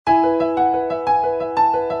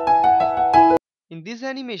In this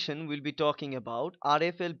animation, we'll be talking about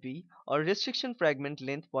RFLP, or restriction fragment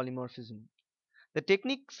length polymorphism. The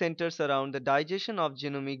technique centers around the digestion of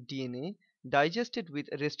genomic DNA digested with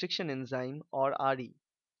restriction enzyme, or RE.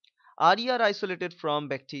 RE are isolated from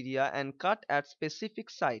bacteria and cut at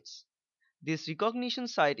specific sites. This recognition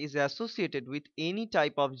site is associated with any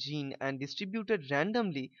type of gene and distributed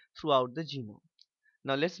randomly throughout the genome.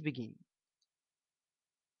 Now let's begin.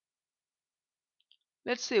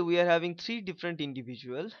 Let's say we are having three different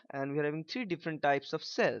individuals and we are having three different types of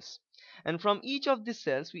cells, and from each of these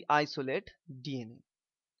cells we isolate DNA.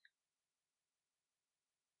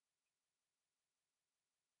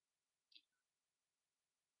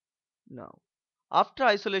 Now after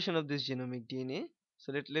isolation of this genomic DNA,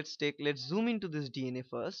 so let's zoom into this DNA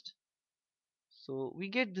first. So we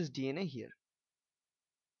get this DNA here.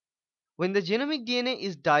 When the genomic DNA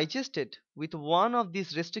is digested with one of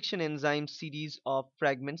these restriction enzyme, series of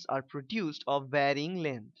fragments are produced of varying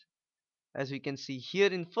length. As we can see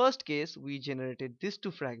here, in first case we generated these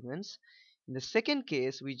two fragments, in the second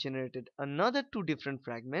case we generated another two different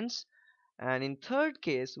fragments, and in third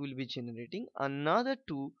case we'll be generating another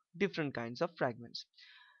two different kinds of fragments.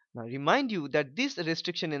 Now remind you that this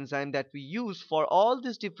restriction enzyme that we use for all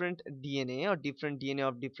these different DNA or different DNA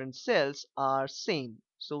of different cells are same.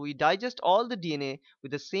 So we digest all the DNA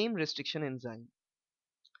with the same restriction enzyme.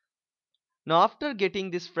 Now after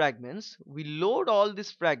getting these fragments, we load all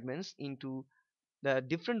these fragments into the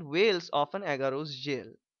different whales of an agarose gel,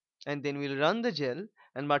 and then we'll run the gel,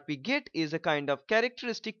 and what we get is a kind of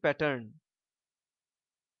characteristic pattern.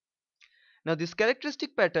 Now this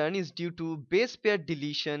characteristic pattern is due to base pair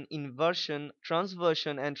deletion, inversion,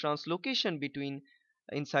 transversion and translocation between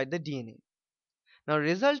inside the DNA. Now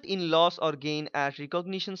result in loss or gain at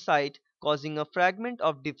recognition site, causing a fragment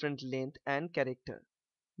of different length and character.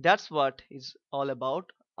 That's what is all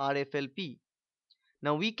about RFLP.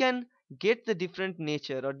 Now we can get the different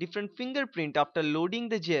nature or different fingerprint after loading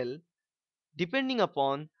the gel depending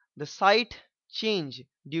upon the site change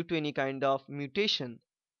due to any kind of mutation,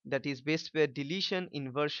 that is base pair deletion,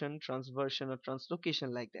 inversion, transversion or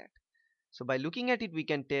translocation, like that. So by looking at it we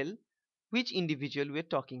can tell which individual we are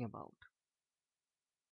talking about.